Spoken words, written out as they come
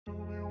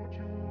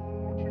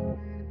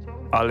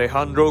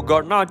Alejandro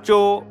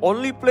Garnacho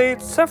only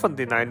played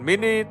 79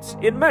 minutes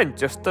in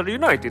Manchester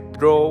United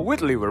draw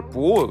with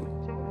Liverpool.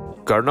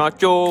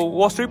 Garnacho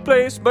was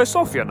replaced by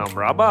Sofian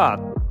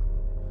Amrabat.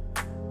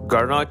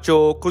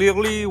 Garnacho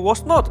clearly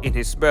was not in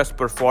his best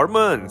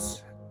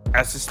performance,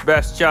 as his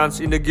best chance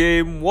in the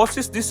game was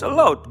his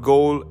disallowed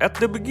goal at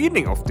the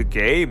beginning of the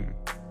game.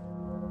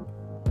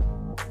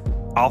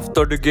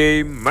 After the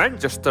game,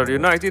 Manchester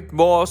United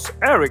boss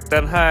Erik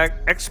ten Hag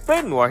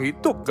explained why he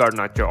took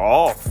Garnacho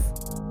off.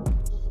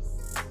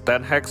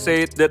 Ten Hag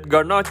said that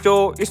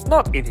Garnacho is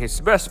not in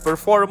his best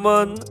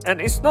performance and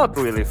is not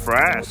really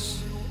fresh.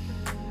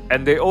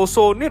 And they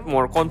also need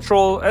more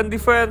control and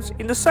defense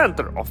in the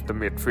center of the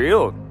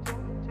midfield.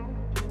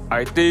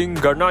 I think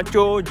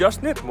Garnacho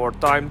just needs more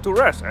time to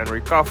rest and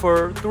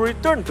recover to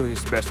return to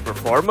his best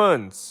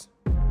performance.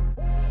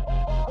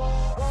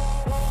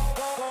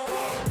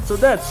 So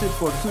that's it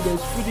for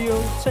today's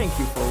video. Thank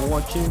you for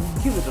watching.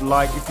 Give it a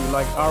like if you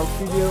like our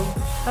video.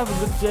 Have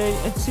a good day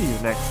and see you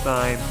next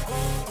time.